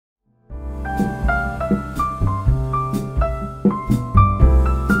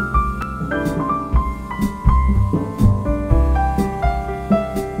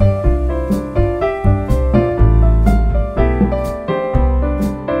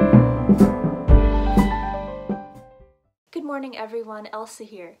morning everyone, Elsa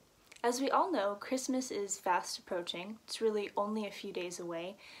here. As we all know, Christmas is fast approaching. It's really only a few days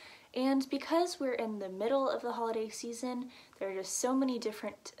away. And because we're in the middle of the holiday season, there are just so many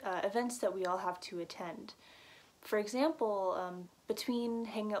different events that we all have to attend. For example, between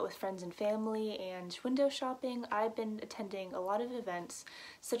hanging out with friends and family and window shopping, I've been attending a lot of events,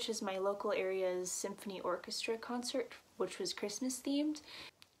 such as my local area's symphony orchestra concert, which was Christmas themed,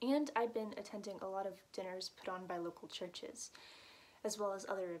 and I've been attending a lot of dinners put on by local churches, as well as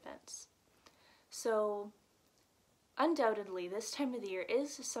other events. So, undoubtedly, this time of the year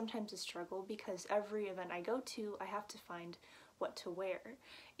is sometimes a struggle because every event I go to, I have to find what to wear.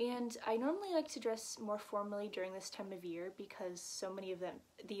 And I normally like to dress more formally during this time of year because so many of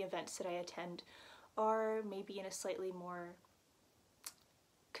the events that I attend are maybe in a slightly more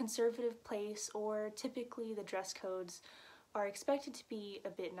conservative place, or typically the dress codes are expected to be a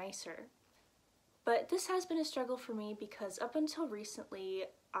bit nicer. But this has been a struggle for me because up until recently,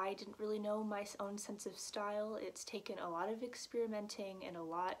 I didn't really know my own sense of style. It's taken a lot of experimenting and a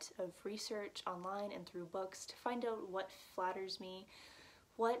lot of research online and through books to find out what flatters me,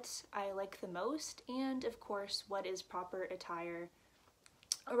 what I like the most, and of course, what is proper attire,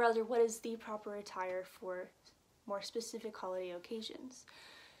 or rather, what is the proper attire for more specific holiday occasions.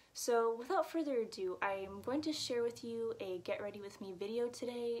 So without further ado, I'm going to share with you a Get Ready With Me video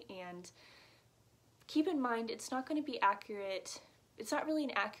today, and keep in mind it's not going to be accurate. It's not really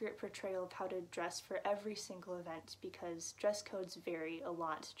an accurate portrayal of how to dress for every single event because dress codes vary a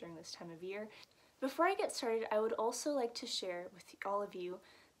lot during this time of year. Before I get started, I would also like to share with all of you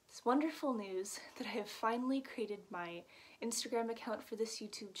this wonderful news that I have finally created my Instagram account for this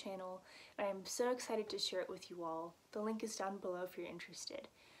YouTube channel, and I am so excited to share it with you all. The link is down below if you're interested.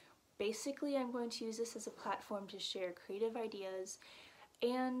 Basically, I'm going to use this as a platform to share creative ideas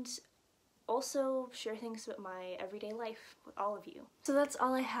and also share things about my everyday life with all of you. So that's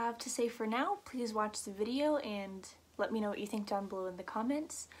all I have to say for now. Please watch the video and let me know what you think down below in the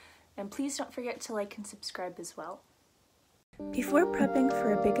comments. And please don't forget to like and subscribe as well. Before prepping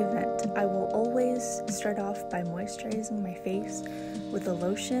for a big event, I will always start off by moisturizing my face with a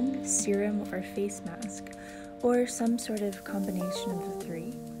lotion, serum, or face mask, or some sort of combination of the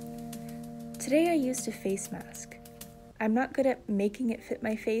three. Today I used a face mask. I'm not good at making it fit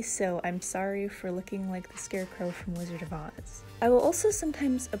my face, so I'm sorry for looking like the Scarecrow from Wizard of Oz. I will also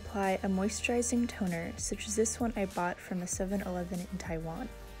sometimes apply a moisturizing toner, such as this one I bought from a 7-Eleven in Taiwan.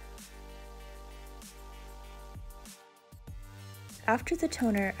 After the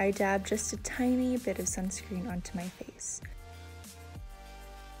toner, I dab just a tiny bit of sunscreen onto my face.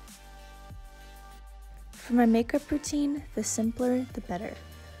 For my makeup routine, the simpler the better.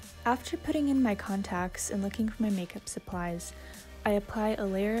 After putting in my contacts and looking for my makeup supplies, I apply a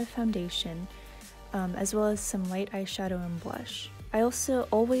layer of foundation, as well as some light eyeshadow and blush. I also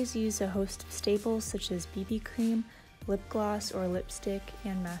always use a host of staples such as BB cream, lip gloss or lipstick,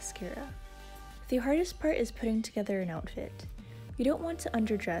 and mascara. The hardest part is putting together an outfit. You don't want to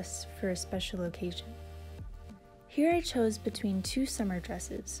underdress for a special occasion. Here I chose between two summer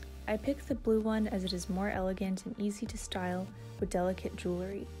dresses. I picked the blue one as it is more elegant and easy to style with delicate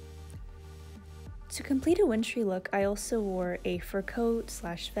jewelry. To complete a wintry look, I also wore a fur coat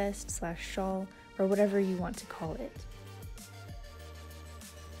 / vest / shawl, or whatever you want to call it.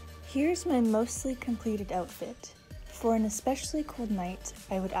 Here's my mostly completed outfit. For an especially cold night,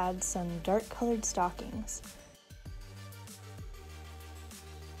 I would add some dark colored stockings.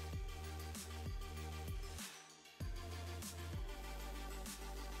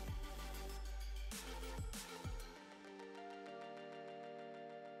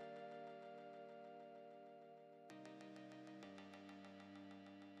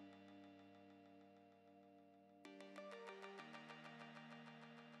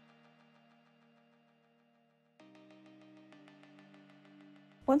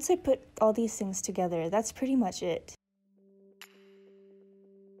 Once I put all these things together, that's pretty much it.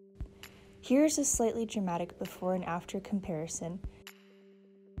 Here's a slightly dramatic before and after comparison.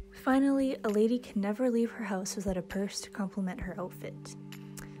 Finally, a lady can never leave her house without a purse to complement her outfit.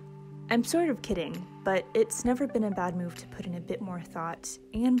 I'm sort of kidding, but it's never been a bad move to put in a bit more thought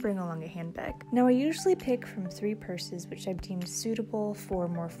and bring along a handbag. Now I usually pick from 3 purses which I've deemed suitable for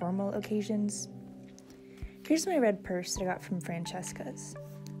more formal occasions. Here's my red purse that I got from Francesca's.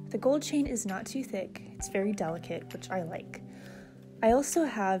 The gold chain is not too thick, it's very delicate, which I like. I also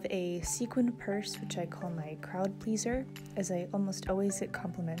have a sequined purse, which I call my crowd pleaser, as I almost always get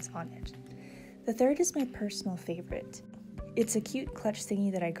compliments on it. The third is my personal favorite. It's a cute clutch thingy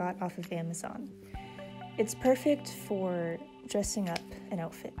that I got off of Amazon. It's perfect for dressing up an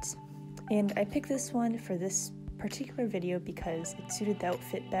outfit. And I picked this one for this particular video because it suited the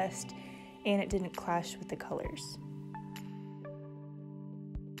outfit best and it didn't clash with the colors.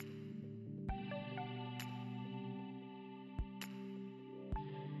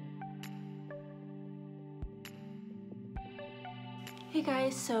 Hey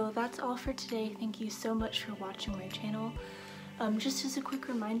guys, so that's all for today. Thank you so much for watching my channel. Just as a quick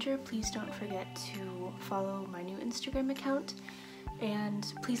reminder, please don't forget to follow my new Instagram account,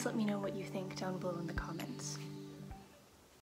 and please let me know what you think down below in the comments.